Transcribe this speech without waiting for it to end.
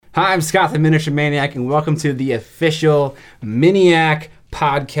Hi, I'm Scott the Miniature Maniac, and welcome to the official Miniac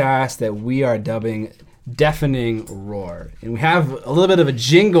podcast that we are dubbing Deafening Roar. And we have a little bit of a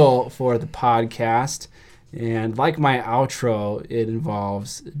jingle for the podcast, and like my outro, it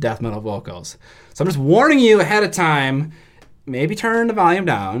involves death metal vocals. So I'm just warning you ahead of time, maybe turn the volume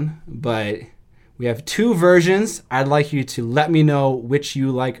down, but we have two versions. I'd like you to let me know which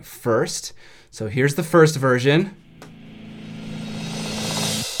you like first. So here's the first version.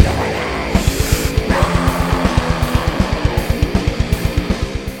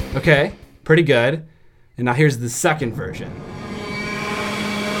 Okay, pretty good. And now here's the second version.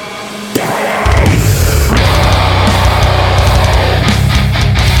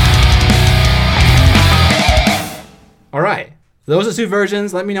 All right, those are two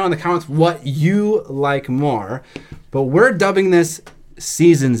versions. Let me know in the comments what you like more. But we're dubbing this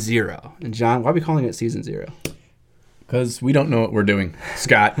Season 0. And John, why are we calling it Season 0? Because we don't know what we're doing,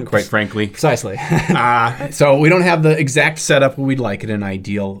 Scott, quite frankly. Precisely. So we don't have the exact setup we'd like in an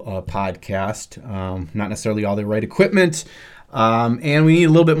ideal podcast. Not necessarily all the right equipment. And we need a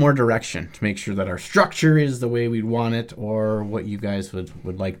little bit more direction to make sure that our structure is the way we'd want it or what you guys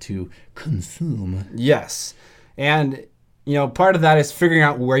would like to consume. Yes. And, you know, part of that is figuring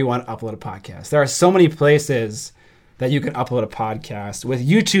out where you want to upload a podcast. There are so many places that you can upload a podcast. With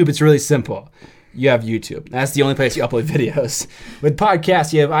YouTube, it's really simple. You have YouTube. That's the only place you upload videos. With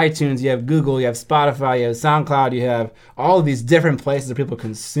podcasts, you have iTunes, you have Google, you have Spotify, you have SoundCloud, you have all of these different places where people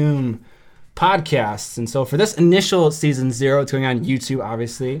consume podcasts. And so for this initial Season 0, it's going on YouTube,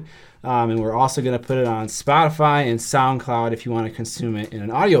 obviously. And we're also going to put it on Spotify and SoundCloud if you want to consume it in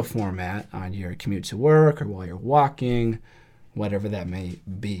an audio format on your commute to work or while you're walking, whatever that may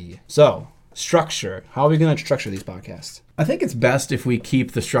be. So, structure. How are we going to structure these podcasts? I think it's best if we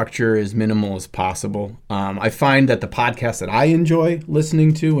keep the structure as minimal as possible. I find that the podcasts that I enjoy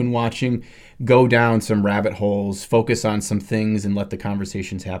listening to and watching go down some rabbit holes, focus on some things, and let the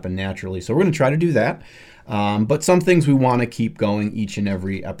conversations happen naturally. So we're going to try to do that. But some things we want to keep going each and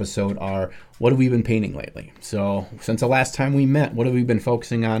every episode are, what have we been painting lately? So since the last time we met, what have we been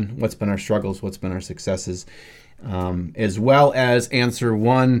focusing on? What's been our struggles? What's been our successes? As well as answer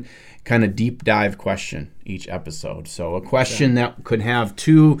one kind of deep dive question each episode. So a question that could have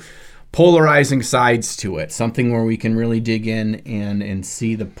two polarizing sides to it, something where we can really dig in and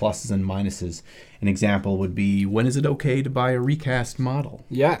see the pluses and minuses. An example would be, when is it okay to buy a recast model?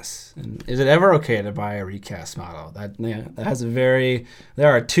 Yes. And is it ever okay to buy a recast model? That has there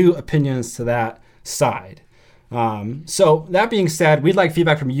are two opinions to that side. So that being said, we'd like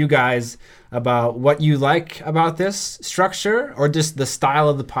feedback from you guys about what you like about this structure or just the style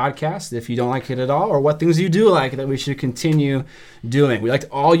of the podcast, if you don't like it at all, or what things you do like that we should continue doing. We'd like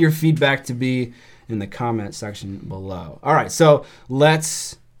all your feedback to be in the comment section below. All right, so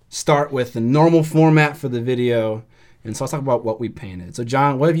let's start with the normal format for the video. And so let's talk about what we painted. So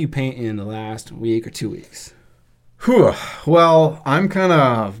John, what have you painted in the last week or 2 weeks? Whew. Well, I'm kind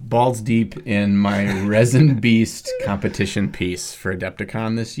of balls deep in my Resin Beast competition piece for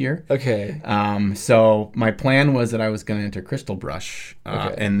Adepticon this year. Okay. So my plan was that I was going to enter Crystal Brush,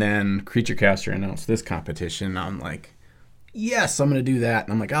 and then Creature Caster announced this competition. I'm like, yes, I'm going to do that.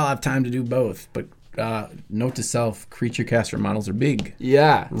 And I'm like, I'll have time to do both. But note to self, Creature Caster models are big.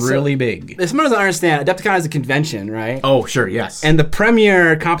 Yeah. Really big. If someone doesn't understand, Adepticon is a convention, right? Oh, sure, yes. And the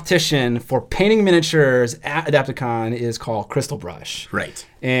premier competition for painting miniatures at Adepticon is called Crystal Brush. Right.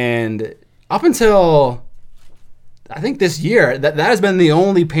 And up until, I think this year, that has been the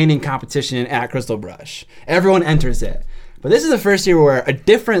only painting competition at Crystal Brush. Everyone enters it. But this is the first year where a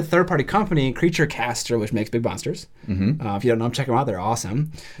different third-party company, Creature Caster, which makes big monsters, if you don't know them, check them out, they're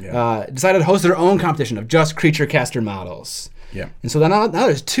awesome, decided to host their own competition of just Creature Caster models. Yeah. And so now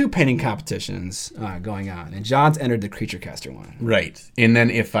there's two painting competitions going on, and John's entered the Creature Caster one. Right. And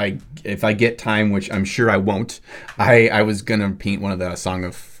then if I get time, which I'm sure I won't, I was going to paint one of the Song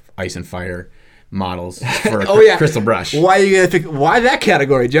of Ice and Fire models for Crystal Brush. Why that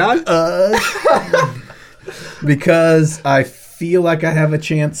category, John? Because I feel like I have a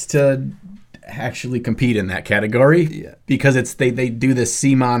chance to actually compete in that category. Yeah. Because they do this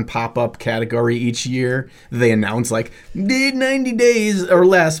CMON pop-up category each year. They announce like 90 days or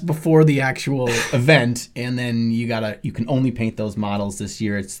less before the actual event, and then you can only paint those models this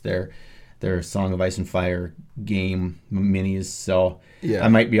year. It's their Song of Ice and Fire game minis. So I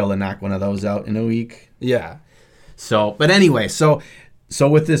might be able to knock one of those out in a week. Yeah. So, but anyway, so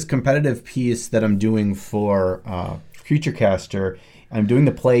with this competitive piece that I'm doing for Creature Caster, I'm doing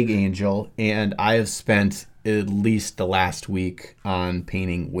the Plague Angel, and I have spent at least the last week on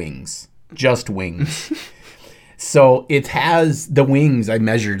painting wings. Just wings. So it has the wings. I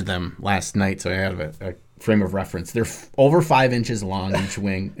measured them last night, so I have a frame of reference. They're over 5 inches long each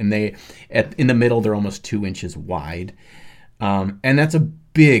wing, and in the middle they're almost 2 inches wide, and that's a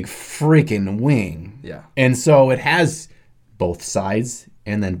big freaking wing. Yeah. And so it has both sides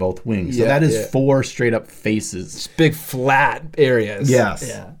and then both wings. So that is 4 straight up faces. Just big flat areas. Yes.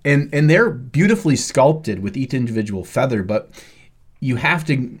 Yeah. And they're beautifully sculpted with each individual feather, but you have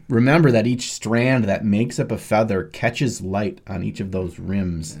to remember that each strand that makes up a feather catches light on each of those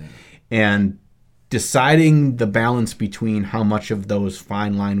rims. And deciding the balance between how much of those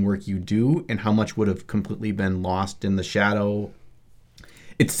fine line work you do and how much would have completely been lost in the shadow,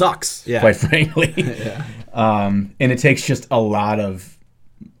 it sucks, quite frankly. And it takes just a lot of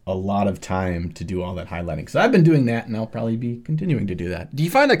time to do all that highlighting. So I've been doing that, and I'll probably be continuing to do that. Do you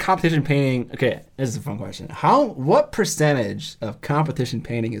find that competition painting? Okay, this is a fun question. What percentage of competition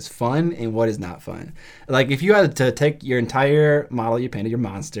painting is fun and what is not fun? Like, if you had to take your entire model you painted, your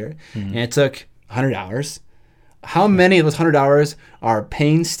monster, and it took 100 hours, how many of those 100 hours are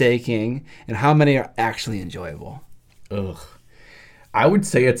painstaking, and how many are actually enjoyable? Ugh. I would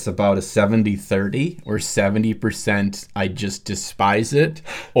say it's about a 70-30, or 70% I just despise it,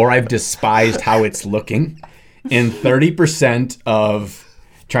 or I've despised how it's looking, and 30% of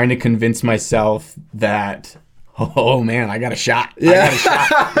trying to convince myself that, oh man, I got a shot. I got a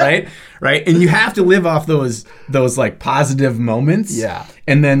shot, right? Right? And you have to live off those like positive moments. Yeah.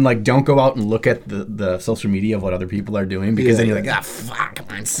 And then like don't go out and look at the social media of what other people are doing, because then you're like, fuck,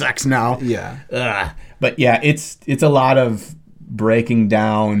 mine sucks now. Yeah. Ugh. But yeah, it's a lot of breaking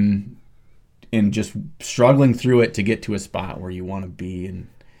down and just struggling through it to get to a spot where you want to be. And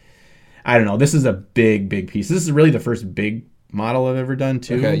I don't know, this is a big piece. This is really the first big model I've ever done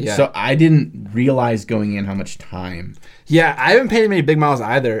too. Okay, yeah. So I didn't realize going in how much time. Yeah, I haven't painted many big models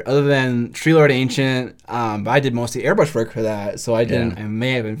either, other than Tree Lord Ancient. But I did mostly airbrush work for that, so I didn't. I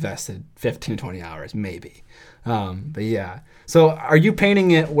may have invested 15 to 20 hours, maybe. But yeah. So are you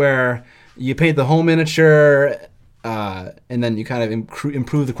painting it where you paint the whole miniature, and then you kind of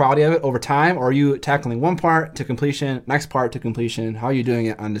improve the quality of it over time, or are you tackling one part to completion, next part to completion? How are you doing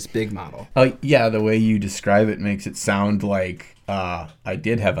it on this big model? Oh yeah, the way you describe it makes it sound like I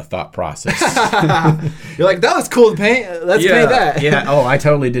did have a thought process. You're like, that was cool to paint. Let's paint that. Yeah. Oh, I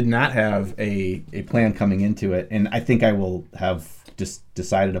totally did not have a plan coming into it, and I think I will have just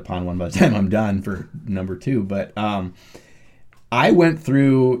decided upon one by the time I'm done for number 2. But I went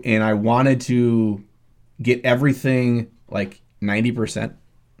through and I wanted to get everything like 90%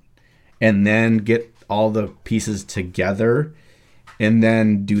 and then get all the pieces together and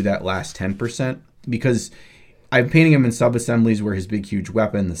then do that last 10%, because I'm painting him in sub-assemblies where his big huge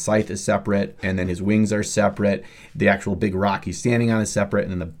weapon, the scythe, is separate, and then his wings are separate, the actual big rock he's standing on is separate,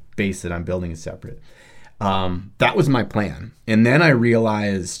 and then the base that I'm building is separate. That was my plan. And then I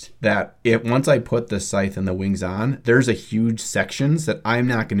realized that once I put the scythe and the wings on, there's a huge sections that I'm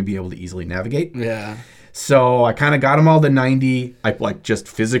not going to be able to easily navigate. Yeah. So I kind of got them all to 90. I just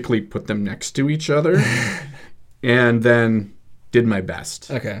physically put them next to each other and then did my best.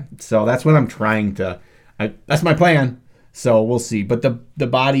 Okay. So that's what I'm trying to, that's my plan. So we'll see. But the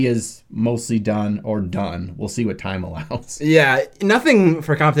body is mostly done. We'll see what time allows. Yeah, nothing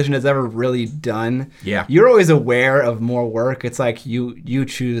for competition is ever really done. Yeah. You're always aware of more work. It's like you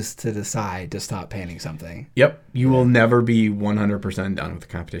choose to decide to stop painting something. Yep. You will never be 100% done with the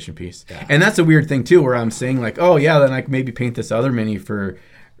competition piece. Yeah. And that's a weird thing too, where I'm saying like, oh yeah, then I can maybe paint this other mini for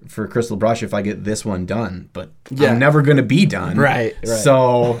Crystal Brush if I get this one done. But I'm never going to be done. Right.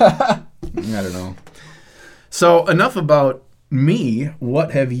 So I don't know. So enough about me.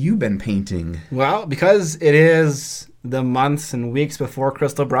 What have you been painting? Well, because it is the months and weeks before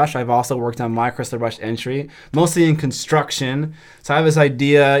Crystal Brush, I've also worked on my Crystal Brush entry, mostly in construction. So I have this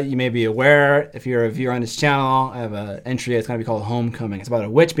idea, you may be aware, if you're a viewer on this channel, I have an entry that's going to be called Homecoming. It's about a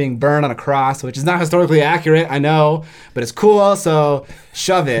witch being burned on a cross, which is not historically accurate, I know, but it's cool, so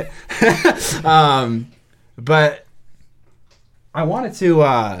shove it. But I wanted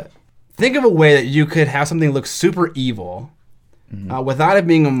to think of a way that you could have something look super evil without it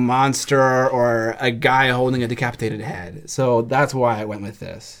being a monster or a guy holding a decapitated head. So that's why I went with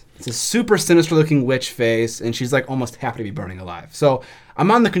this. It's a super sinister looking witch face, and she's like almost happy to be burning alive. So I'm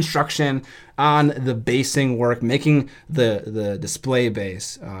on the construction, on the basing work, making the display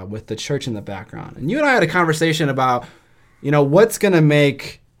base with the church in the background. And you and I had a conversation about, what's going to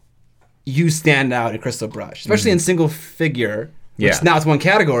make you stand out in Crystal Brush, especially in single figure. Which now it's one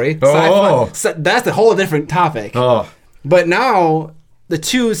category. Oh. So that's a whole different topic. Oh. But now the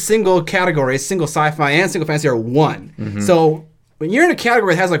two single categories, single sci-fi and single fantasy, are one. Mm-hmm. So when you're in a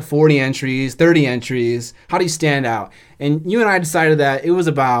category that has like 40 entries, 30 entries, how do you stand out? And you and I decided that it was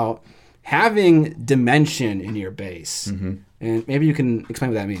about having dimension in your base. Mm-hmm. And maybe you can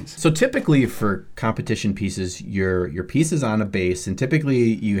explain what that means. So typically for competition pieces, your piece is on a base, and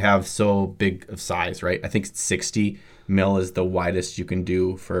typically you have so big of size, right? I think 60 mil is the widest you can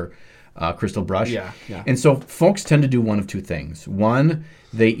do for crystal brush. Yeah. And so folks tend to do one of two things. One,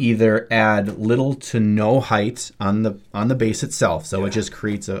 they either add little to no height on the base itself, so it just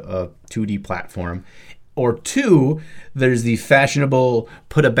creates a 2D platform. Or two, there's the fashionable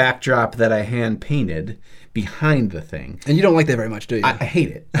put a backdrop that I hand painted behind the thing. And you don't like that very much, do you? I hate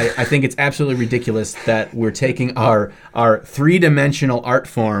it. I think it's absolutely ridiculous that we're taking our three-dimensional art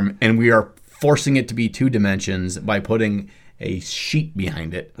form and we are forcing it to be 2 dimensions by putting a sheet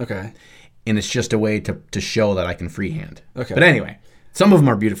behind it. Okay. And it's just a way to show that I can freehand. Okay. But anyway, some of them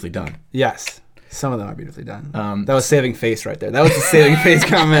are beautifully done. Yes. Some of them are beautifully done. That was saving face right there. That was the saving face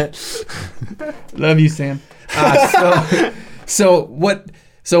comment. Love you, Sam. So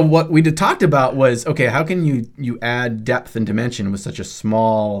what we talked about was, okay, how can you add depth and dimension with such a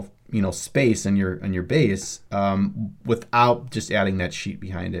small space in your base without just adding that sheet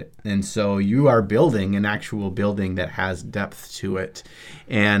behind it? And so you are building an actual building that has depth to it,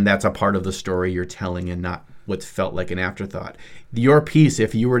 and that's a part of the story you're telling and not what's felt like an afterthought. Your piece,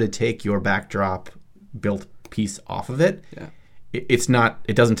 if you were to take your backdrop built piece off of it,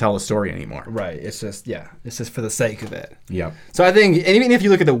 it doesn't tell a story anymore. Right. It's just for the sake of it. Yeah. So I think, and even if you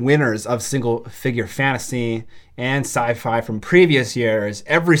look at the winners of single figure fantasy and sci-fi from previous years,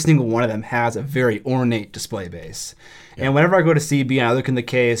 every single one of them has a very ornate display base. Yeah. And whenever I go to CB and I look in the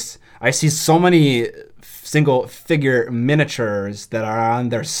case, I see so many single figure miniatures that are on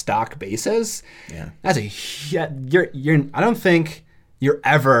their stock bases. Yeah. I don't think you're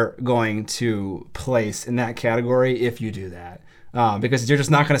ever going to place in that category if you do that. Because you're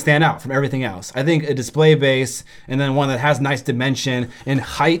just not going to stand out from everything else. I think a display base and then one that has nice dimension in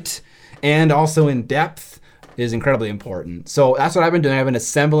height and also in depth is incredibly important. So that's what I've been doing. I've been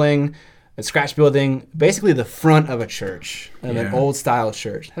assembling, scratch building, basically the front of a church, of an old style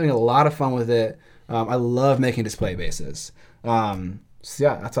church. Having a lot of fun with it. I love making display bases. So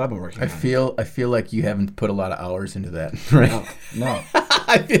yeah, that's what I've been working on. I feel like you haven't put a lot of hours into that, right? No.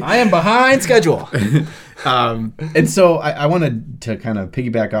 I am behind schedule. And so I wanted to kind of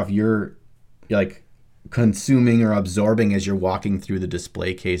piggyback off your like consuming or absorbing as you're walking through the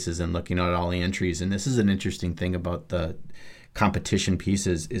display cases and looking at all the entries. And this is an interesting thing about the competition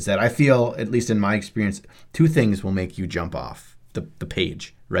pieces is that I feel, at least in my experience, 2 things will make you jump off the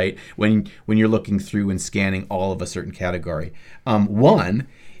page, right? When you're looking through and scanning all of a certain category. One,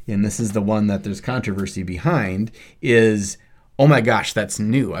 and this is the one that there's controversy behind, is, oh my gosh, that's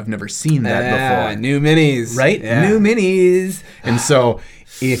new. I've never seen that before. New minis. Right? Yeah. New minis. And so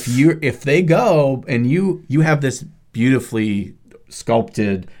if they go and you have this beautifully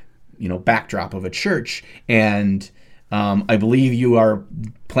sculpted, backdrop of a church, and I believe you are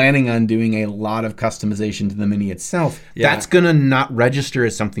planning on doing a lot of customization to the mini itself, that's going to not register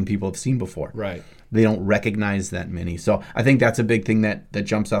as something people have seen before. Right. They don't recognize that mini. So I think that's a big thing that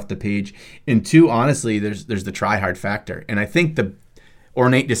jumps off the page. And 2, honestly, there's the try hard factor. And I think the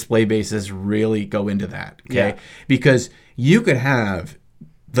ornate display bases really go into that. Okay. Yeah. Because you could have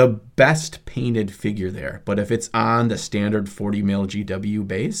the best painted figure there, but if it's on the standard 40 mil GW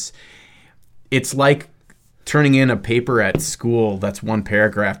base, it's like turning in a paper at school that's one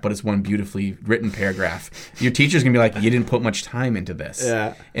paragraph, but it's one beautifully written paragraph. Your teacher's gonna be like, you didn't put much time into this.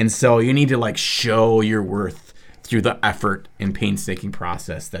 Yeah. And so you need to show your worth through the effort and painstaking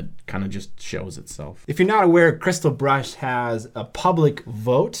process that kind of just shows itself. If you're not aware, Crystal Brush has a public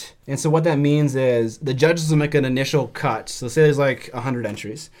vote. And so what that means is the judges will make an initial cut. So say there's 100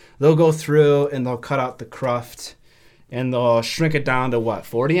 entries. They'll go through and they'll cut out the cruft and they'll shrink it down to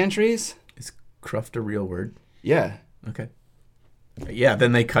 40 entries? Cruft a real word? Yeah. Okay. Yeah,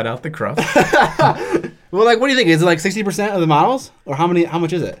 then they cut out the cruft. Well, what do you think? Is it 60% of the models? Or how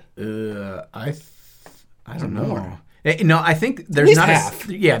much is it? I don't know. No, I think there's not half.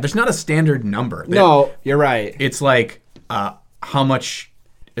 There's not a standard number. No, you're right. It's how much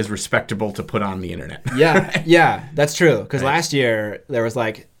is respectable to put on the internet. Yeah, yeah, that's true. Because last year there was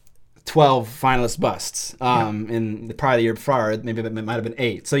 12 finalist busts. And probably the year before, maybe it might have been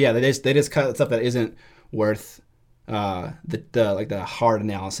 8. So yeah, they just cut stuff that isn't worth the hard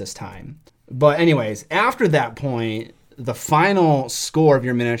analysis time. But anyways, after that point, the final score of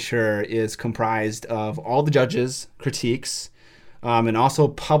your miniature is comprised of all the judges' critiques and also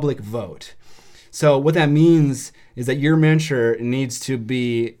public vote. So what that means is that your miniature needs to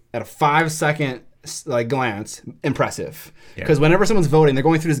be at a 5-second like glance, impressive. Because whenever someone's voting, they're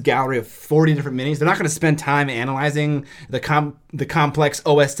going through this gallery of 40 different minis. They're not going to spend time analyzing the complex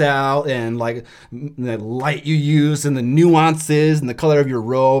OSL and like the light you use and the nuances and the color of your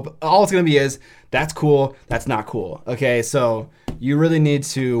robe. All it's going to be is, that's cool, that's not cool. Okay, so you really need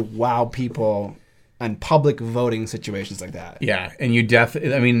to wow people on public voting situations like that. Yeah, and you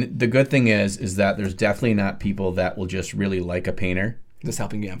definitely, I mean, the good thing is that there's definitely not people that will just really like a painter. Just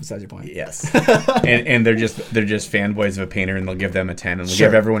helping you emphasize your point. Yes. and they're just fanboys of a painter, and they'll give them a 10 and they'll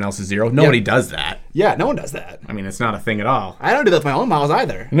give everyone else a 0. Nobody does that. Yeah, no one does that. I mean, it's not a thing at all. I don't do that with my own models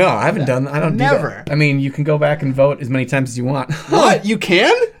either. No, I haven't done that. I don't Never. do that. I mean, you can go back and vote as many times as you want. What? You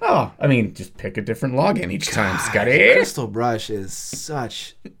can? Oh, I mean, just pick a different login each time, Scotty. Crystal Brush is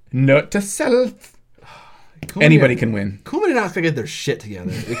such... Note to self. Anybody can win. Cool did not figure their shit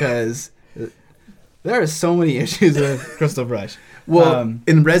together because there are so many issues with Crystal Brush. Well,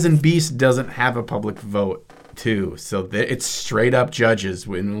 and Resin Beast doesn't have a public vote, too. So it's straight up judges.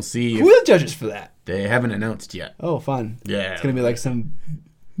 And we'll see. Who are the judges for that? They haven't announced yet. Oh, fun. Yeah. It's going to be like some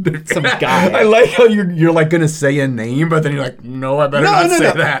guy. I like how you're like going to say a name, but then you're like, no, I better not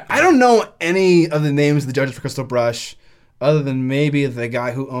say that. I don't know any of the names of the judges for Crystal Brush other than maybe the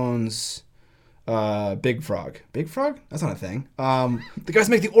guy who owns Big Frog. Big Frog? That's not a thing. The guys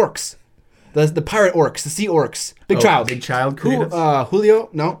who make the orcs. The pirate orcs, the sea orcs. Big Child. Big Child creative. Julio?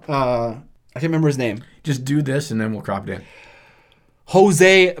 No. I can't remember his name. Just do this and then we'll crop it in.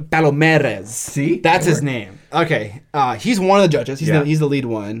 Jose Palomares. See? That's his name. Okay. He's one of the judges. He's the lead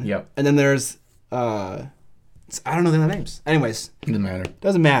one. Yep. And then there's, I don't know the other names. Anyways.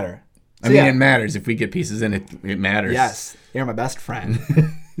 Doesn't matter. So, I mean, it matters. If we get pieces in, it matters. Yes. You're my best friend.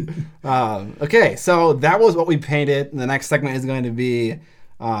 Okay. So that was what we painted. The next segment is going to be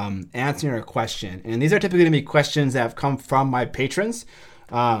answering a question. And these are typically going to be questions that have come from my patrons.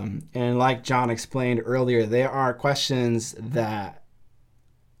 And like Jon explained earlier, they are questions that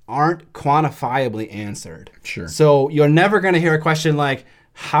aren't quantifiably answered. Sure. So you're never going to hear a question like,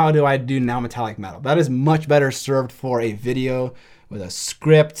 how do I do non-metallic metal? That is much better served for a video with a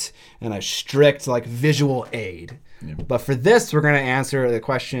script and a strict like visual aid. Yeah. But for this, we're going to answer the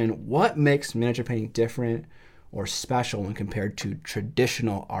question, what makes miniature painting different or special when compared to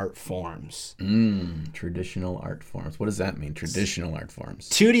traditional art forms? Traditional art forms. What does that mean, traditional art forms?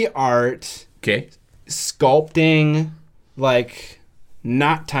 2D art. Okay. Sculpting, like,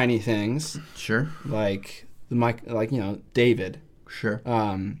 not tiny things. Sure. Like David. Sure.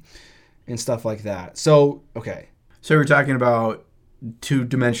 And stuff like that. So, okay. So we're talking about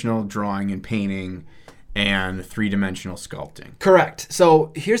 2-dimensional drawing and painting and 3-dimensional sculpting. Correct.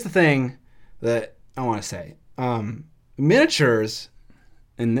 So here's the thing that I want to say. Miniatures,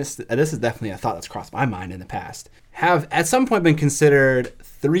 and this is definitely a thought that's crossed my mind in the past, have at some point been considered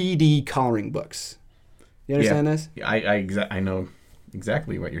 3D coloring books. You understand this? Yeah, I know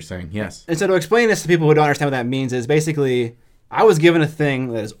exactly what you're saying. Yes. And so to explain this to people who don't understand what that means is basically I was given a thing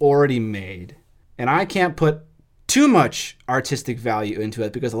that is already made, and I can't put too much artistic value into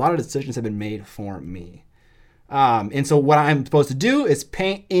it because a lot of decisions have been made for me. And so what I'm supposed to do is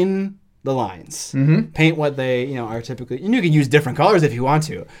paint in the lines. Mm-hmm. Paint what they are typically, and you can use different colors if you want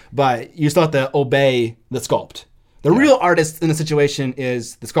to, but you still have to obey the sculpt. The real artist in the situation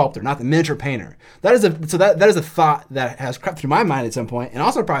is the sculptor, not the miniature painter. That is a thought that has crept through my mind at some point, and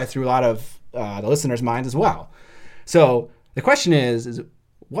also probably through a lot of the listeners' minds as well. So the question is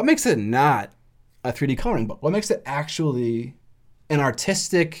what makes it not a 3D coloring book? What makes it actually an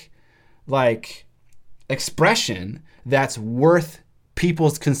artistic, like, expression that's worth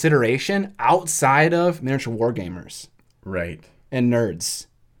people's consideration outside of miniature wargamers? Right. And nerds.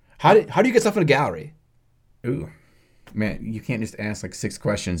 How do you get stuff in a gallery? Ooh. Man, you can't just ask like 6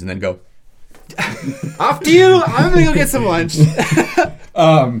 questions and then go, off to you. I'm going to go get some lunch.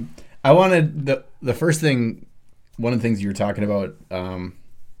 I wanted the first thing, one of the things you were talking about,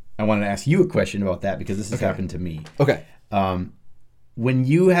 I wanted to ask you a question about that because this has happened to me. Okay. When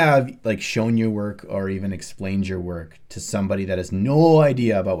you have like shown your work or even explained your work to somebody that has no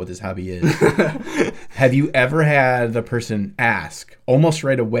idea about what this hobby is, have you ever had the person ask almost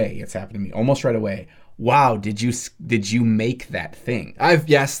right away? It's happened to me almost right away. Wow, did you make that thing?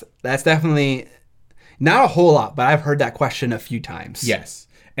 Yes, that's definitely not a whole lot, but I've heard that question a few times. Yes,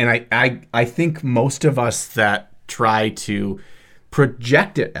 and I think most of us that try to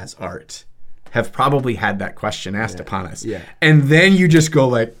project it as art have probably had that question asked upon us. Yeah. And then you just go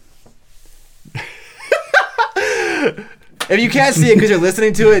like... If you can't see it because you're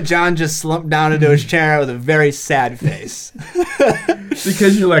listening to it, Jon just slumped down into his chair with a very sad face.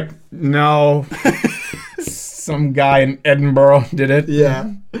 Because you're like, no, some guy in Edinburgh did it.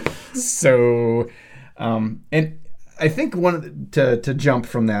 Yeah. So, and I think to jump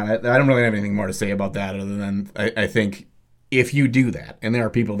from that, I don't really have anything more to say about that other than I think if you do that, and there are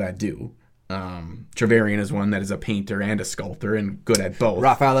people that do, Trevelyan is one that is a painter and a sculptor and good at both.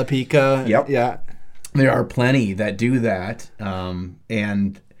 Rafael Lapica. Yep. Yeah. There are plenty that do that,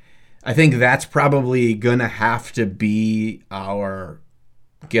 and I think that's probably going to have to be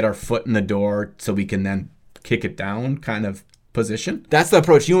get our foot in the door so we can then kick it down kind of position. That's the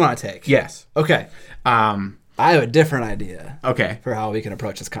approach you want to take? Yes. Okay. I have a different idea. Okay. For how we can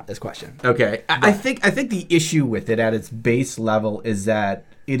approach this question. Okay. I think the issue with it at its base level is that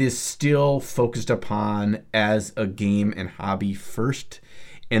it is still focused upon as a game and hobby first,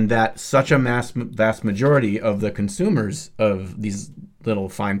 and that such a vast majority of the consumers of these little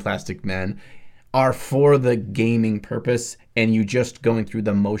fine plastic men are for the gaming purpose, and you just going through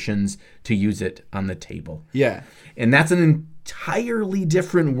the motions to use it on the table. Yeah. And that's an entirely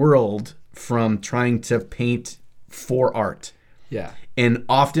different world from trying to paint for art. Yeah. And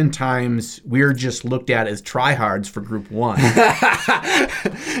oftentimes we're just looked at as tryhards for group one.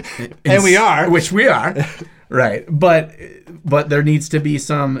 And we are. Which we are. Right. But there needs to be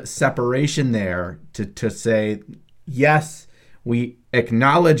some separation there to say, yes, we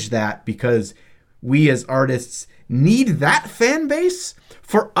acknowledge that because we as artists need that fan base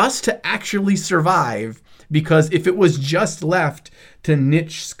for us to actually survive. Because if it was just left to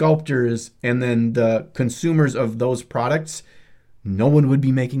niche sculptors and then the consumers of those products, no one would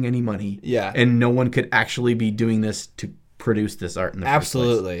be making any money. Yeah. And no one could actually be doing this to produce this art in the first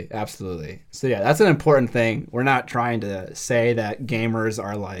place. Absolutely. So yeah, that's an important thing. We're not trying to say that gamers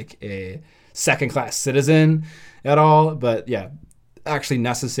are like a second-class citizen at all, but yeah, actually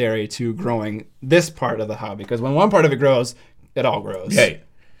necessary to growing this part of the hobby. Because when one part of it grows, it all grows. Hey.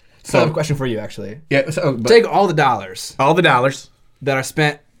 So I have a question for you, actually. Yeah. Take all the dollars that are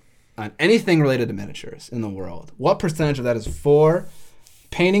spent on anything related to miniatures in the world. What percentage of that is for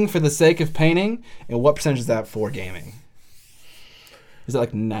painting for the sake of painting, and what percentage is that for gaming? Is it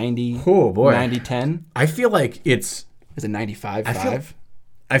like 90? Oh boy, 90-10? I feel like it's. Is it 95-5?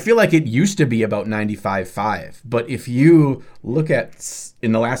 I feel like it used to be about 95-5, but if you look at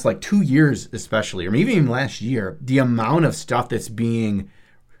in the last like 2 years, especially, or maybe even last year, the amount of stuff that's being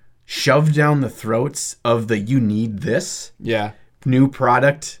shoved down the throats of you need this new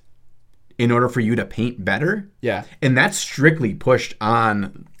product in order for you to paint better. Yeah. And that's strictly pushed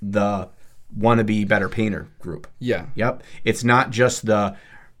on the wannabe better painter group. Yeah. Yep. It's not just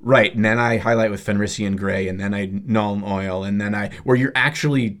right, and then I highlight with Fenrisian gray, and then I null oil, and then where you're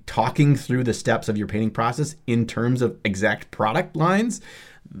actually talking through the steps of your painting process in terms of exact product lines.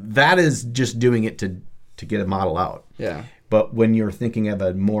 That is just doing it to get a model out. Yeah. But when you're thinking of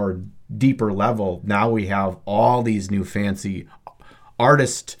a more deeper level, now we have all these new fancy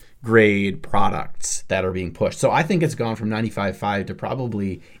artist grade products that are being pushed. So I think it's gone from 95-5 to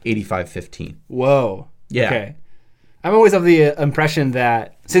probably 85-15. Whoa. Yeah. Okay. I'm always of the impression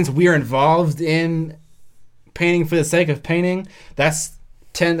that since we're involved in painting for the sake of painting, that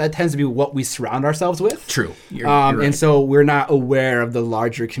tends to be what we surround ourselves with. True. You're right. And so we're not aware of the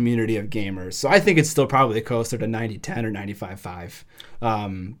larger community of gamers. So I think it's still probably closer to 90-10 or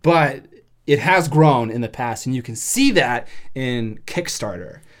 95-5. But it has grown in the past, and you can see that in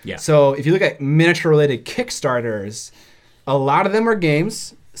Kickstarter. Yeah. So if you look at miniature-related Kickstarters, a lot of them are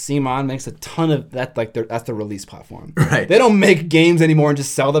games. CMON makes a ton of that, like that's the release platform. Right. They don't make games anymore and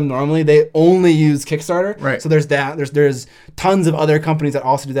just sell them normally. They only use Kickstarter. Right. So there's that. There's tons of other companies that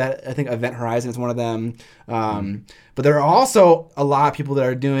also do that. I think Event Horizon is one of them. But there are also a lot of people that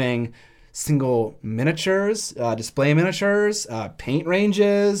are doing single miniatures, display miniatures, paint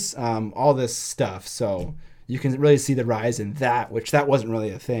ranges, all this stuff. So you can really see the rise in that, which that wasn't really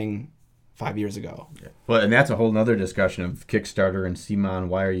a thing 5 years ago. Yeah. Well, and that's a whole nother discussion of Kickstarter and CMON.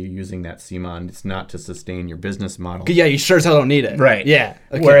 Why are you using that CMON? It's not to sustain your business model. Yeah, you sure as hell don't need it. Right. Yeah.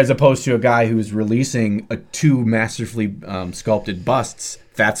 Okay. Whereas opposed to a guy who's releasing two masterfully sculpted busts,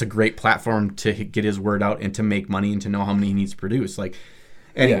 that's a great platform to get his word out and to make money and to know how many he needs to produce. Like,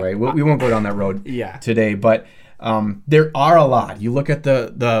 anyway, we won't go down that road today, but there are a lot. You look at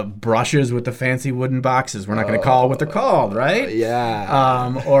the brushes with the fancy wooden boxes. We're not going to call it what they're called, right?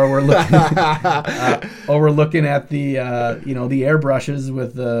 Yeah. Or we're looking at the the airbrushes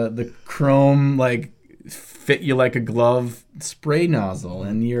with the chrome like fit you like a glove spray nozzle,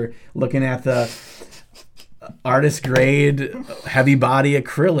 and you're looking at the artist grade heavy body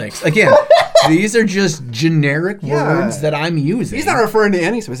acrylics. Again, these are just generic words that I'm using. He's not referring to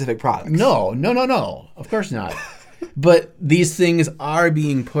any specific product. No. Of course not. But these things are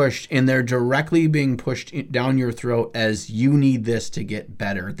being pushed, and they're directly being pushed down your throat as you need this to get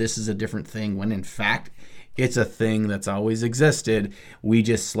better. This is a different thing, when in fact, it's a thing that's always existed. We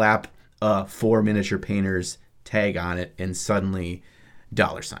just slap a 4 miniature painters tag on it, and suddenly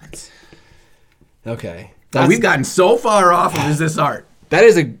 $signs. Okay. Now, we've gotten so far off of Is This Art?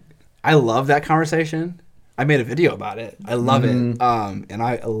 I love that conversation. I made a video about it. I love it. And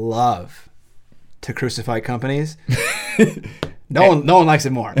I love to crucify companies. No one likes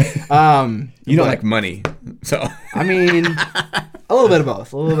it more. You don't like money, so I mean, a little bit of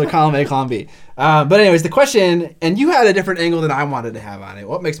both. A little bit of column A, column B. But anyways, the question, and you had a different angle than I wanted to have on it.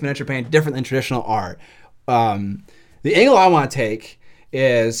 What makes miniature paint different than traditional art? The angle I want to take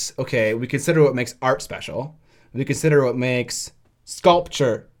is, okay, we consider what makes art special. We consider what makes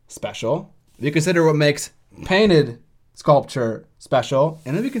sculpture special. We consider what makes painted sculpture special.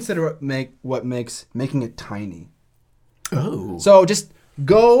 And then we consider what makes making it tiny. Oh. So just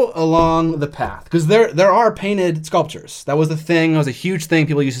go along the path, because there are painted sculptures. That was the thing. That was a huge thing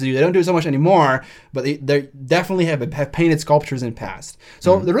people used to do. They don't do it so much anymore, but they definitely have painted sculptures in the past.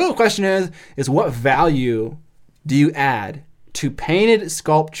 So the real question is what value do you add to painted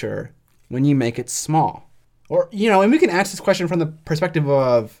sculpture when you make it small? Or, and we can ask this question from the perspective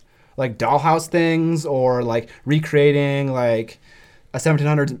of like dollhouse things, or like recreating like a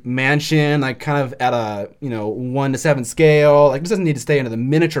 1700s mansion, like kind of at a 1:7 scale. Like, this doesn't need to stay into the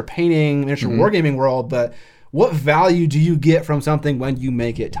miniature painting, miniature wargaming world, but what value do you get from something when you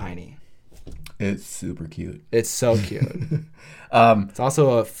make it tiny? It's super cute. It's so cute. It's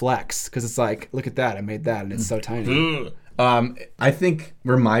also a flex, because it's like, look at that, I made that, and it's so tiny. I think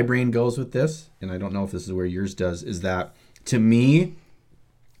where my brain goes with this, and I don't know if this is where yours does, is that, to me,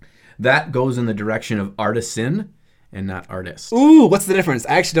 that goes in the direction of artisan and not artist. Ooh, what's the difference?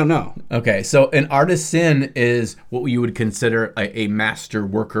 I actually don't know. Okay, so an artisan is what you would consider a master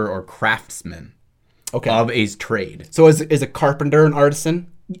worker or craftsman of a trade. So is a carpenter an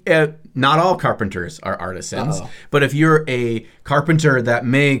artisan? Not all carpenters are artisans, but if you're a carpenter that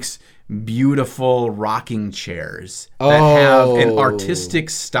makes beautiful rocking chairs that have an artistic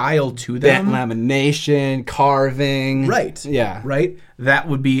style to them, lamination, carving, right? Yeah, right. That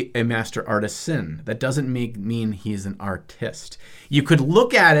would be a master artisan. That doesn't mean he's an artist. You could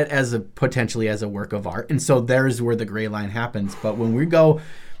look at it as potentially as a work of art, and so there's where the gray line happens. But when we go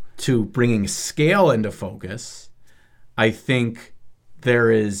to bringing scale into focus, I think there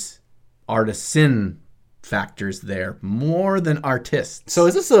is artisan factors there more than artists. So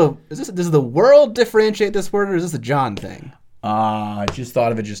does the world differentiate this word, or is this a Jon thing? I just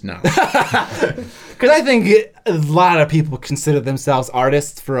thought of it just now. Because I think a lot of people consider themselves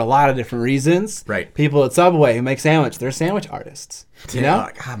artists for a lot of different reasons. Right. People at Subway who make sandwich, they're sandwich artists. You know?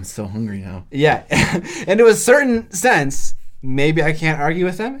 God, I'm so hungry now. Yeah. And to a certain sense, maybe I can't argue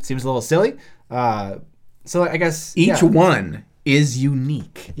with them. It seems a little silly. So I guess each one is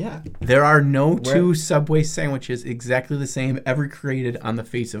unique. Yeah. There are no two Subway sandwiches exactly the same ever created on the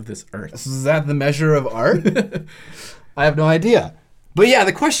face of this earth. Is that the measure of art? I have no idea. But yeah,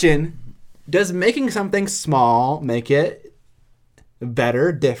 the question, does making something small make it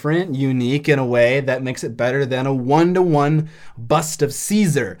better, different, unique in a way that makes it better than a 1-to-1 bust of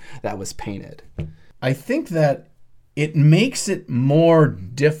Caesar that was painted? I think that it makes it more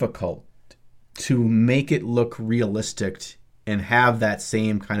difficult to make it look realistic and have that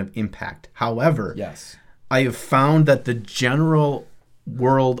same kind of impact. However, yes, I have found that the general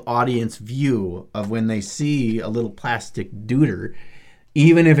world audience view of when they see a little plastic duder,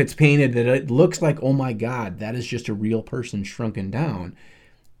 even if it's painted that it looks like, oh my God, that is just a real person shrunken down.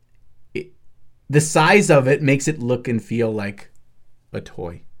 The size of it makes it look and feel like a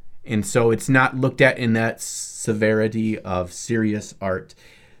toy. And so it's not looked at in that severity of serious art.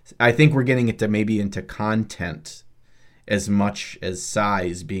 I think we're getting into content as much as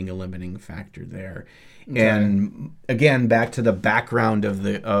size being a limiting factor there. Okay. And again, back to the background of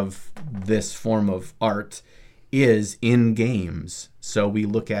this form of art is in games. So we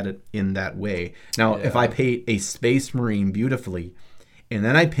look at it in that way. Now, if I paint a space marine beautifully, and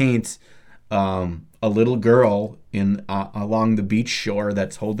then I paint a little girl along the beach shore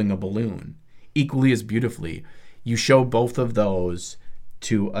that's holding a balloon, equally as beautifully, you show both of those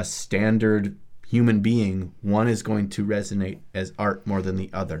to a standard human being, one is going to resonate as art more than the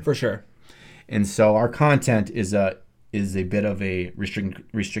other. For sure. And so our content is a bit of a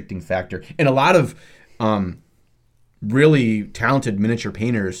restricting factor. And a lot of really talented miniature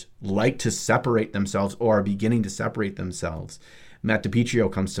painters like to separate themselves or are beginning to separate themselves. Matt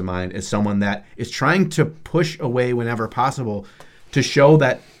DiPietro comes to mind as someone that is trying to push away whenever possible to show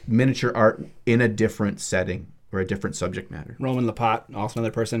that miniature art in a different setting. or a different subject matter. Roman Lapat, also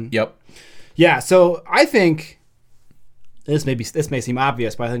another person. Yep. Yeah, so I think this may seem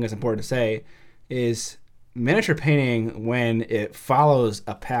obvious, but I think it's important to say is miniature painting, when it follows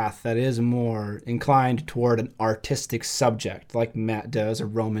a path that is more inclined toward an artistic subject, like Matt does or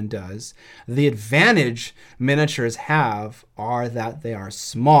Roman does, the advantage miniatures have are that they are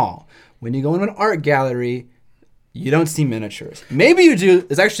small. When you go into an art gallery, you don't see miniatures. Maybe you do.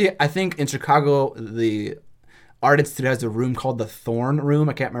 It's actually, I think in Chicago, the Art Institute has a room called the Thorn Room.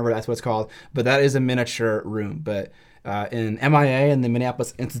 I can't remember that's what it's called, but that is a miniature room. But in MIA and the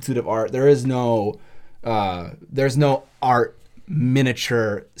Minneapolis Institute of Art, there's no art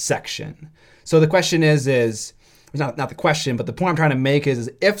miniature section. So the question is not the question, but the point I'm trying to make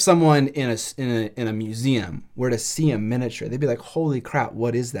is if someone in a museum were to see a miniature, they'd be like, holy crap,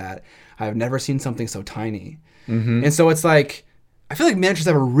 what is that? I've never seen something so tiny. Mm-hmm. And so it's like, I feel like miniatures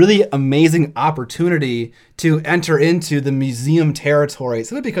have a really amazing opportunity to enter into the museum territory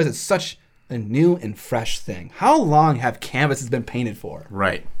simply because it's such a new and fresh thing. How long have canvases been painted for?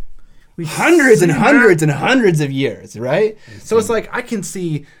 Right. Hundreds and hundreds and hundreds of years, right? So it's like I can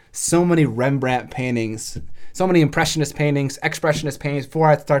see so many Rembrandt paintings, so many Impressionist paintings, Expressionist paintings before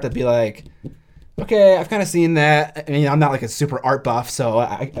I start to be like, okay, I've kind of seen that. I mean, I'm not like a super art buff, so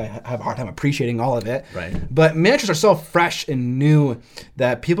I have a hard time appreciating all of it. Right. But miniatures are so fresh and new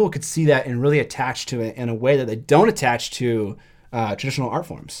that people could see that and really attach to it in a way that they don't attach to traditional art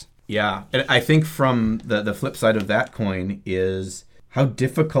forms. Yeah, and I think from the flip side of that coin is how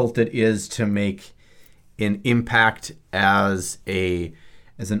difficult it is to make an impact as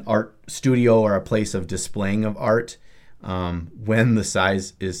an art studio or a place of displaying of art when the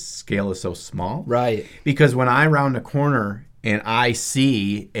scale is so small. Right. Because when I round a corner and I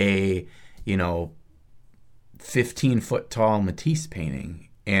see a 15-foot tall Matisse painting,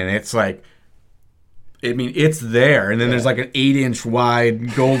 and it's like, I mean, it's there, and then there's like an 8-inch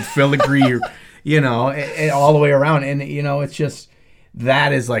wide gold filigree, all the way around, and it's just.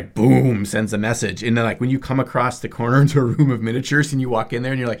 That is like, boom, sends a message. And then like when you come across the corner into a room of miniatures and you walk in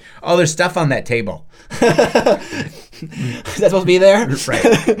there and you're like, oh, there's stuff on that table. Is that supposed to be there?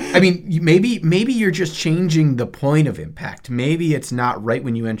 Right. I mean, maybe you're just changing the point of impact. Maybe it's not right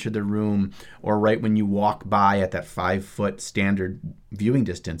when you enter the room or right when you walk by at that 5-foot standard viewing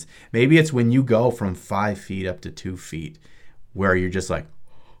distance. Maybe it's when you go from 5 feet up to 2 feet where you're just like,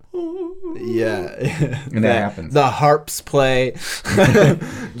 yeah. And that happens. The harps play.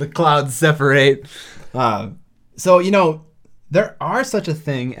 The clouds separate. So, there are such a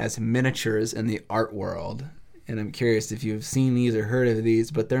thing as miniatures in the art world. And I'm curious if you've seen these or heard of these,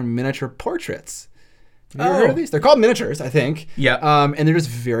 but they're miniature portraits. Have you ever heard of these? They're called miniatures, I think. Yeah. And they're just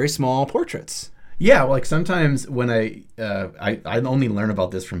very small portraits. Yeah, like sometimes when I only learn about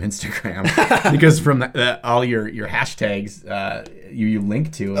this from Instagram because from all your hashtags you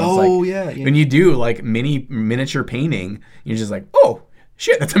link to. And yeah. When you do like miniature painting, you're just like, oh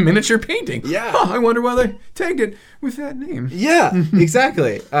shit, that's a miniature painting. Yeah. Huh, I wonder why they tagged it with that name. Yeah,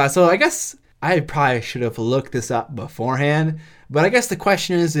 exactly. So I guess I probably should have looked this up beforehand, but I guess the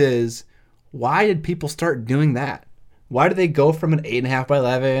question is why did people start doing that? Why do they go from an 8.5 by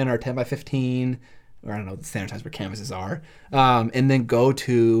 11 or 10 by 15, or I don't know what the standard size for canvases are, and then go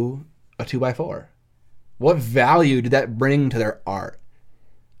to a 2 by 4? What value did that bring to their art?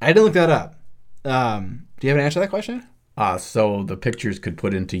 I didn't look that up. Do you have an answer to that question? So the pictures could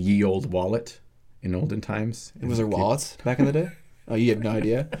put into ye old wallet in olden times. Was there wallets back in the day? Oh, you have no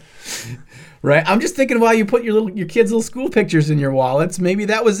idea? Right. I'm just thinking while you put your kids' little school pictures in your wallets, maybe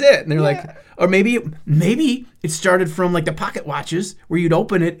that was it. And they're like, or maybe it started from like the pocket watches where you'd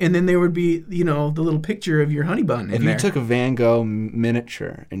open it and then there would be, the little picture of your honey bun in there. If you took a Van Gogh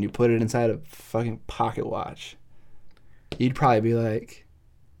miniature and you put it inside a fucking pocket watch, you'd probably be like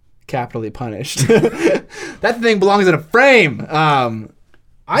capitally punished. That thing belongs in a frame.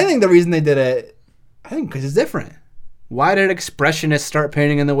 I think the reason they did it, because it's different. Why did Expressionists start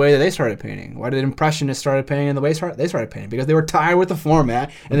painting in the way that they started painting? Why did Impressionists start painting in the way they started painting? Because they were tired with the format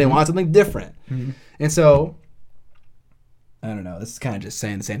and they wanted something different. Mm-hmm. And so, I don't know. This is kind of just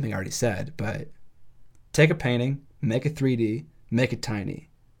saying the same thing I already said, but take a painting, make it 3D, make it tiny.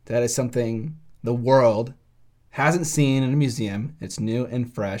 That is something the world hasn't seen in a museum. It's new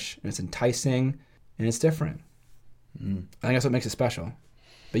and fresh, and it's enticing, and it's different. I think that's what makes it special.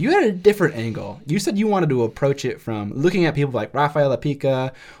 But you had a different angle. You said you wanted to approach it from looking at people like Raphael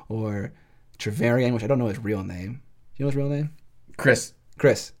Lapica or Trevelyan, which I don't know his real name. Do you know his real name? Chris.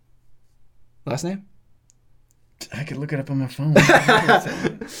 Last name? I could look it up on my phone.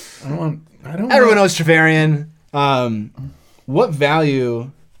 Everyone knows Trevelyan. What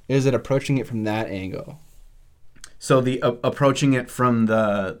value is it approaching it from that angle? So the approaching it from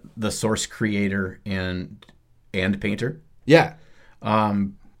the source creator and painter. Yeah.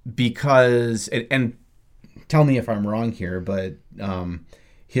 Because and tell me if I'm wrong here, but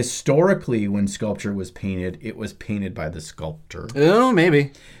historically, when sculpture was painted, it was painted by the sculptor. Oh,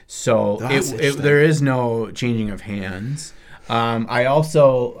 maybe. So there is no changing of hands.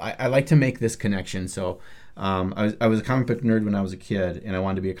 I like to make this connection. So I was a comic book nerd when I was a kid, and I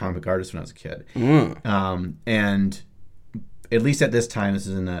wanted to be a comic book artist when I was a kid. And at least at this time, this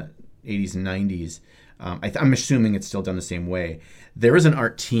is in the 80s and 90s, I'm assuming it's still done the same way. There is an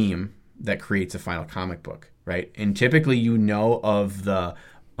art team that creates a final comic book, right? And typically you know of the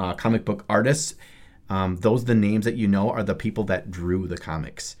comic book artists. The names that you know are the people that drew the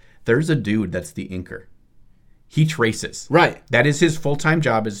comics. There's a dude that's the inker. He traces. Right. That is his full-time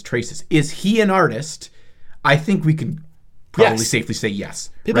job, is traces. Is he an artist? I think we can probably safely say yes.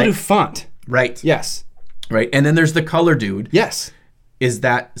 People do font. Right. Yes. Right. And then there's the color dude. Yes. Is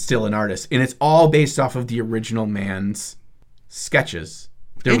that still an artist? And it's all based off of the original man's sketches,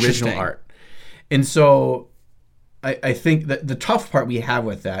 the original art. And so I think that the tough part we have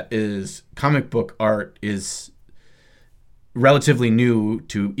with that is comic book art is relatively new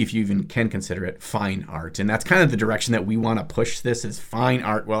to, if you even can consider it, fine art. And that's kind of the direction that we want to push this, is fine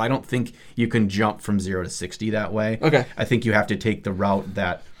art. Well, I don't think you can jump from 0 to 60 that way. Okay. I think you have to take the route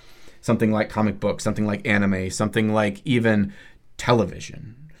that something like comic books, something like anime, something like even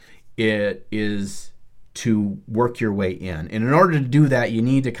television, it is to work your way in. And in order to do that, you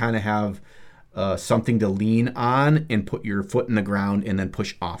need to kind of have something to lean on and put your foot in the ground and then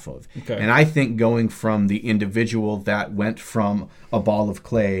push off of. Okay. And I think going from the individual that went from a ball of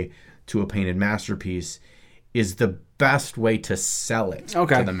clay to a painted masterpiece is the best way to sell it to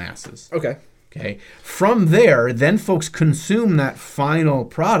the masses. Okay. From there, then folks consume that final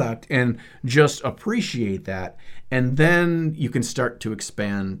product and just appreciate that. And then you can start to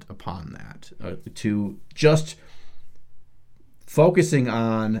expand upon that, to just focusing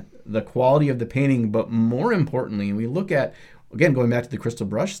on the quality of the painting, but more importantly, we look at, again, going back to the crystal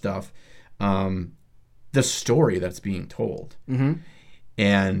brush stuff, the story that's being told. Mm-hmm.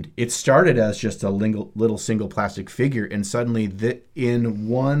 And it started as just a little single plastic figure, and suddenly in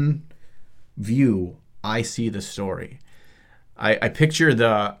one view, I see the story. I picture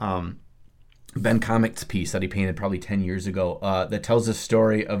the Ben Comic's piece that he painted probably 10 years ago that tells the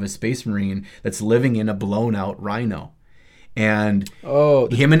story of a space marine that's living in a blown out rhino. And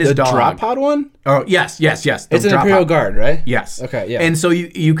him and his dog. The drop pod one? Oh, yes. It's an Imperial Guard, right? Yes. Okay, yeah. And so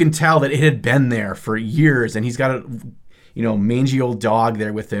you can tell that it had been there for years, and he's got a mangy old dog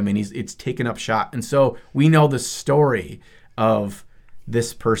there with him, and it's taken up shot. And so we know the story of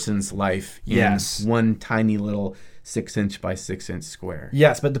this person's life in one tiny little 6-inch by 6-inch square.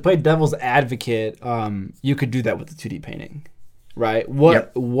 Yes, but to play devil's advocate, you could do that with the 2D painting, right?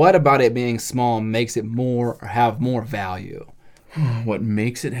 What about it being small makes it have more value? What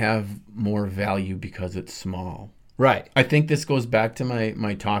makes it have more value because it's small? Right. I think this goes back to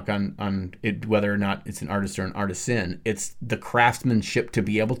my talk on it, whether or not it's an artist or an artisan. It's the craftsmanship to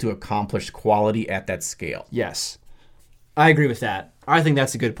be able to accomplish quality at that scale. Yes. I agree with that. I think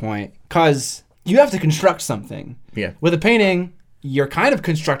that's a good point, because you have to construct something. Yeah. With a painting, you're kind of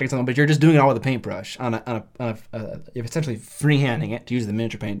constructing something, but you're just doing it all with a paintbrush you're essentially freehanding it, to use the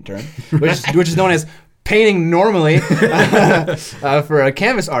miniature paint term, which is known as painting normally for a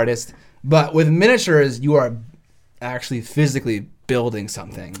canvas artist. But with miniatures, you are actually physically building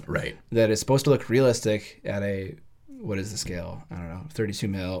something, right, that is supposed to look realistic at a, what is the scale? I don't know, 32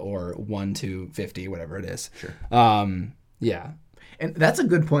 mil or 1:50, whatever it is. Sure. Yeah. And that's a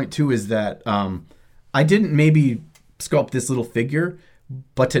good point too, is that I didn't maybe sculpt this little figure,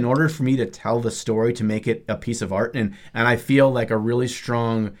 but in order for me to tell the story, to make it a piece of art, and I feel like a really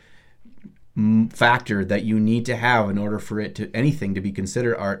strong factor that you need to have in order for anything to be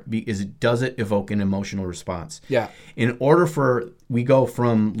considered art is, does it evoke an emotional response? Yeah. In order for we go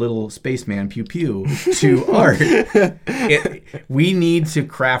from little spaceman pew pew to art, we need to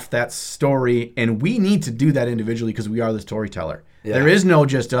craft that story, and we need to do that individually because we are the storyteller. Yeah. There is no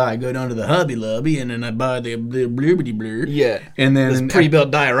just, I go down to the Hobby Lobby and then I buy the blurbity blur. Yeah. And then this pre-built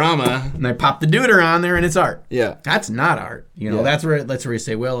diorama. And I pop the deuter on there and it's art. Yeah. That's not art. That's where you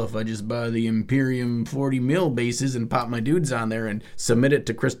say, well, if I just buy the Imperium 40 mil bases and pop my dudes on there and submit it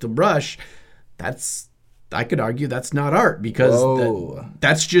to Crystal Brush, I could argue that's not art, because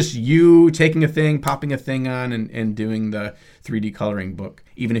that's just you taking a thing, popping a thing on, and doing the 3D coloring book,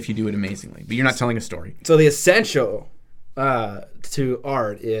 even if you do it amazingly. But you're not telling a story. So the essential to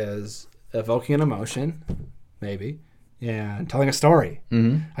art is evoking an emotion, maybe, and telling a story.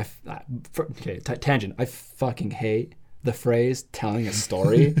 Tangent. I fucking hate the phrase telling a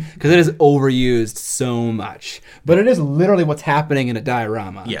story because it is overused so much. But it is literally what's happening in a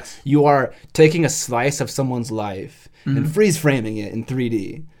diorama. Yes. You are taking a slice of someone's life and freeze framing it in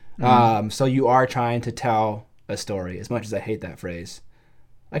 3D. So you are trying to tell a story, as much as I hate that phrase.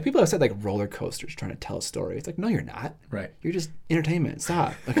 Like, people have said, like, roller coasters trying to tell a story. It's like, no, you're not. Right. You're just entertainment.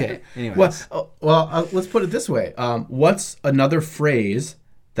 Stop. Okay. Anyways. Well, let's put it this way. What's another phrase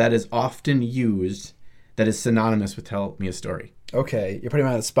that is often used that is synonymous with tell me a story? Okay. You're putting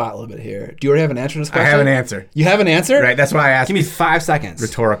me on the spot a little bit here. Do you already have an answer to this question? I have an answer. You have an answer? Right. That's why I asked. Give me 5 seconds.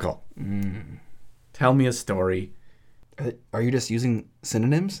 Rhetorical. Tell me a story. Are you just using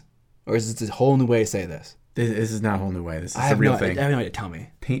synonyms? Or is this a whole new way to say this? This is not a whole new way. This is a real thing. I have no idea. Tell me.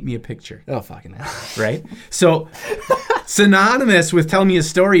 Paint me a picture. Oh, fucking hell. Right? So, synonymous with tell me a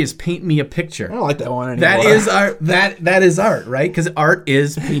story is paint me a picture. I don't like that one anymore. That is art. That is art, right? Because art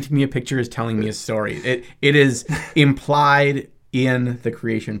is paint me a picture is telling me a story. It is implied in the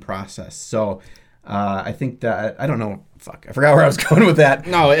creation process. So, I think that I don't know. Fuck, I forgot where I was going with that.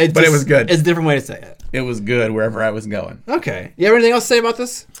 No, it was good. It's a different way to say it. It was good wherever I was going. Okay. You have anything else to say about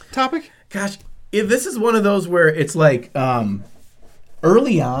this topic? Gosh. This is one of those where it's like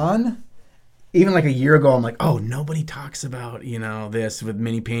early on, even like a year ago, I'm like, oh, nobody talks about, this with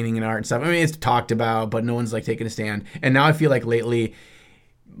mini painting and art and stuff. I mean, it's talked about, but no one's like taking a stand. And now I feel like lately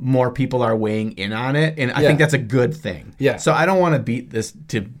more people are weighing in on it. And I think that's a good thing. Yeah. So I don't want to beat this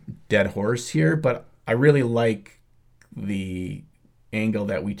to dead horse here, but I really like the angle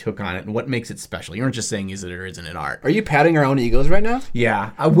that we took on it and what makes it special. You weren't just saying is it or isn't it art. Are you patting our own egos right now?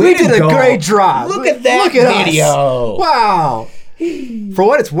 Yeah. We did a great job. Look at that video. Us. Wow. For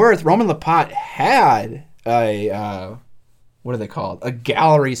what it's worth, Roman Lapat had a, what are they called? A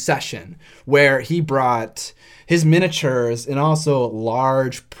gallery session where he brought his miniatures and also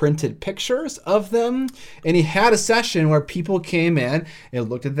large printed pictures of them. And he had a session where people came in and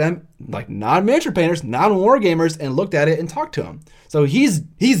looked at them, like non-miniature painters, non-war gamers, and looked at it and talked to him. So he's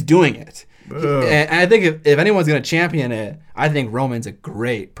doing it. And I think if anyone's going to champion it, I think Roman's a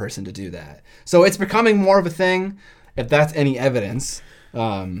great person to do that. So it's becoming more of a thing, if that's any evidence.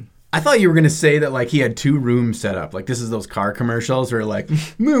 I thought you were going to say that like he had 2 rooms set up. Like this is those car commercials where like,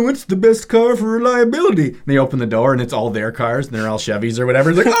 no, what's the best car for reliability? And they open the door and it's all their cars and they're all Chevys or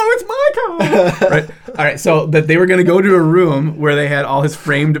whatever. It's like, oh, it's my car. Right? All right. So that they were going to go to a room where they had all his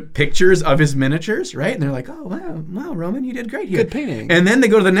framed pictures of his miniatures, right? And they're like, oh, wow, Roman, you did great here. Good painting. And then they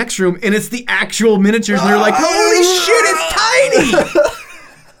go to the next room and it's the actual miniatures and they're like, holy shit, it's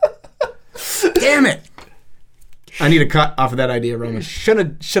tiny. Damn it. I need a cut off of that idea, Roman. Should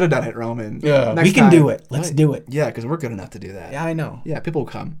have done it, Roman. Yeah, we can do it. Let's do it. Yeah, because we're good enough to do that. Yeah, I know. Yeah, people will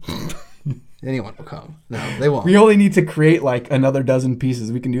come. Anyone will come. No, they won't. We only need to create like another dozen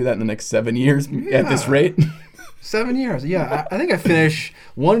pieces. We can do that in the next 7 years at this rate. 7 years. Yeah, I think I finish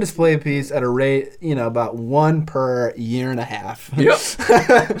one display piece at a rate, about 1 per year and a half. Yep.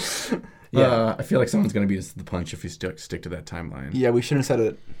 Yeah. I feel like someone's going to beat us to the punch if we stick to that timeline. Yeah, we shouldn't have said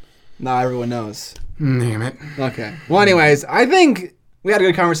it. Now everyone knows. Damn it. Okay. Well, anyways, I think we had a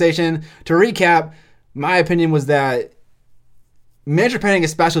good conversation. To recap, my opinion was that miniature painting is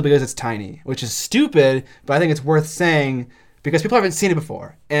special because it's tiny, which is stupid, but I think it's worth saying because people haven't seen it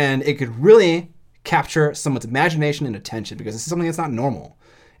before. And it could really capture someone's imagination and attention because this is something that's not normal.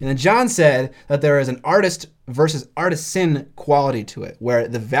 And then Jon said that there is an artist versus artisan quality to it, where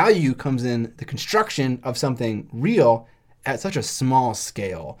the value comes in the construction of something real at such a small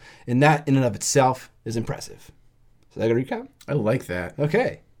scale. And that in and of itself is impressive. So that a good recap? I like that.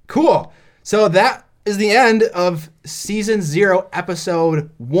 Okay, cool. So that is the end of season 0, episode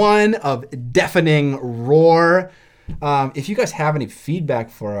 1 of Deafening Roar. If you guys have any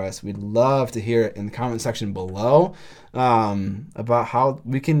feedback for us, we'd love to hear it in the comment section below about how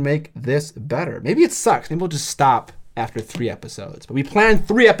we can make this better. Maybe it sucks. Maybe we'll just stop after 3 episodes. But we planned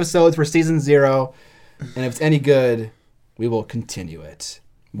 3 episodes for season 0, and if it's any good, we will continue it.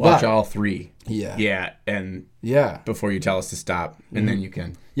 Watch all 3. Yeah. Yeah, and before you tell us to stop, and then you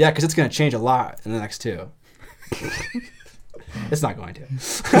can. Yeah, because it's going to change a lot in the next 2. It's not going to.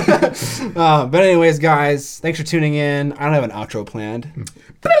 But anyways, guys, thanks for tuning in. I don't have an outro planned.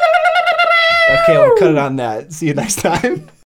 Okay, we'll cut it on that. See you next time.